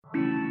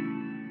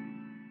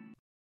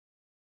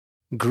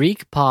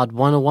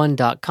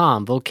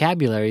GreekPod101.com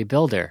Vocabulary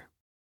Builder.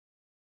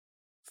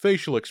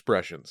 Facial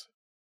expressions.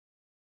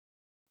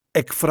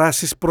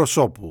 Εκφράσεις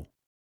προσώπου.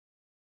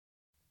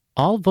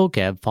 All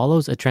vocab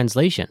follows a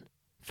translation.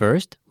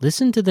 First,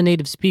 listen to the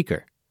native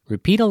speaker.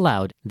 Repeat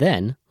aloud,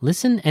 then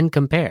listen and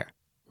compare.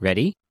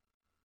 Ready?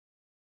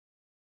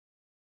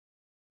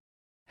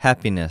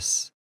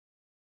 Happiness,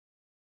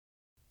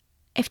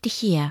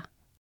 Ευτυχία.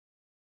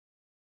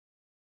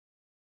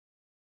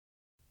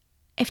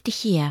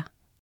 Ευτυχία.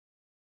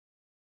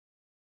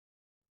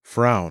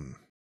 Frown.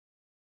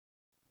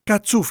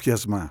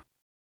 Κατσούφιασμα.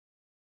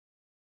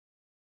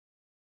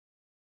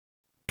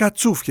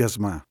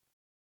 Κατσούφιασμα.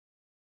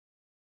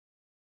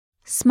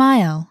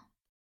 Smile.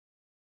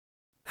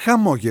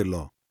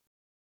 Χαμόγελο.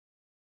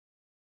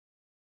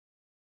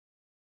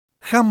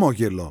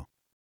 Χαμόγελο.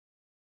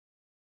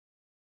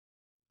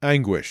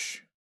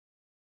 Anguish.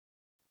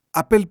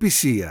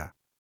 Απελπισία.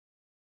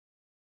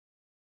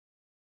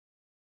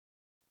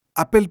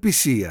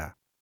 Απελπισία.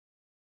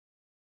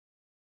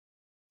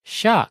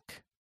 Shock.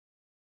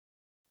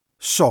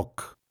 Σοκ.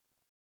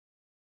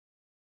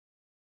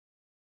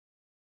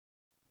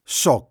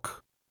 Σοκ.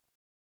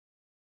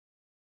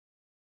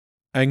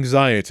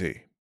 Anxiety.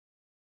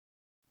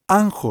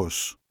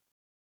 Άγχος.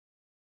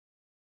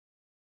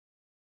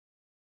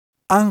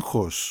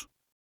 Άγχος.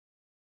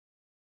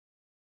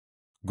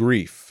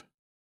 Grief.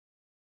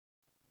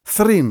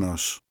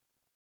 Θρήνος.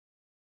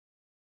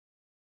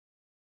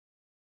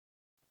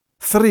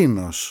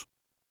 Θρήνος.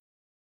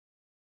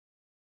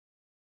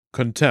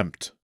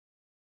 Contempt.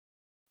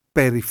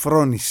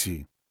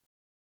 Περιφρόνηση.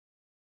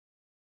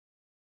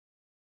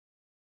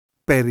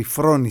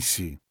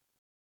 Περιφρόνηση.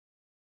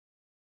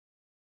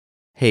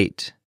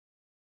 hate,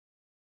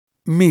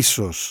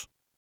 Μίσος.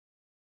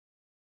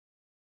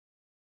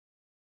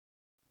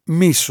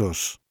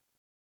 Μίσος.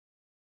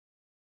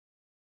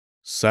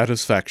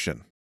 Satisfaction.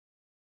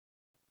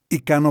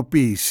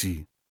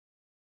 Ικανοποίηση.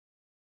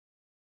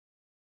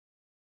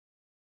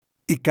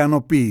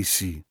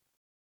 Ικανοποίηση.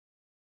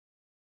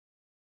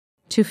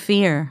 To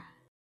fear.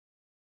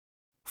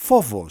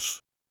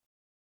 Φόβος.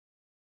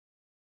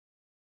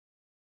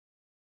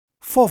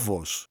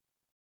 Φόβος.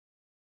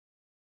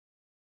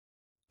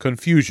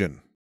 Confusion.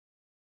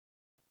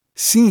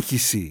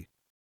 Σύγχυση.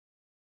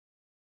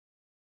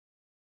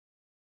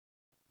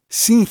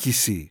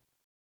 Σύγχυση.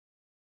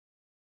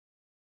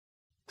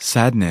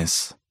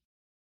 Sadness.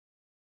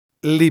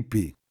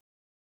 Λύπη.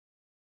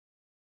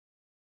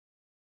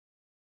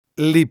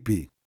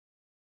 Λύπη.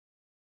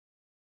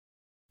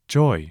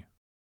 Joy.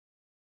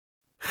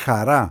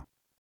 Χαρά.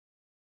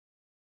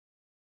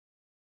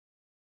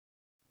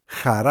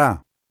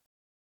 Χαρά.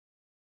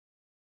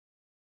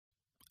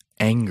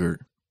 Anger.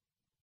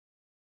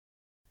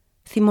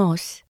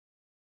 Θυμός.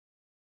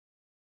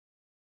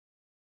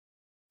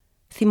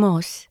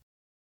 Θυμός.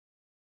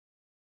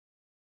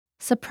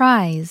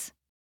 Surprise.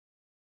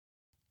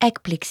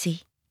 Έκπληξη.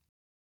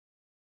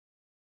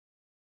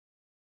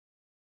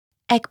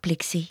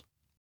 Έκπληξη.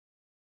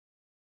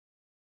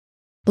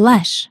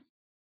 Blush.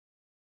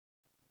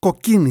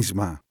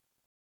 Κοκκίνισμα.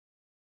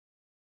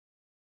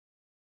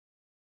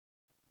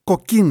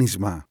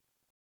 Κοκκίνισμα.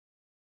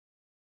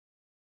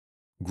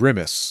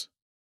 Grimace.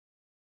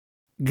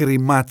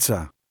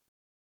 Γκριμάτσα.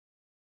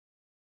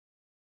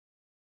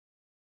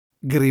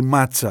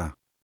 Γκριμάτσα.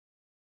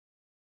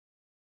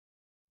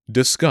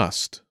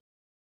 Disgust.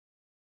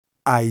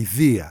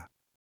 Αηδία.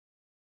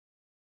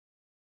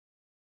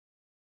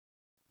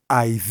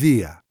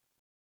 Αηδία.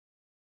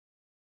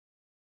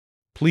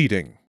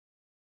 Pleading.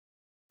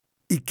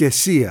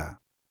 Ικεσία.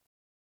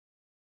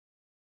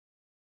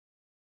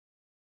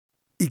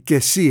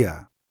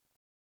 Ικεσία.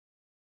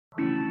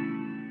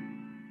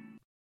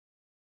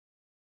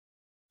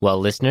 Well,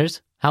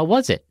 listeners, how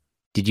was it?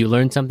 Did you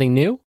learn something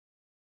new?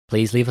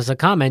 Please leave us a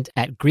comment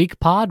at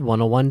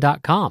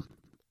GreekPod101.com.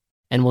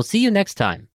 And we'll see you next time.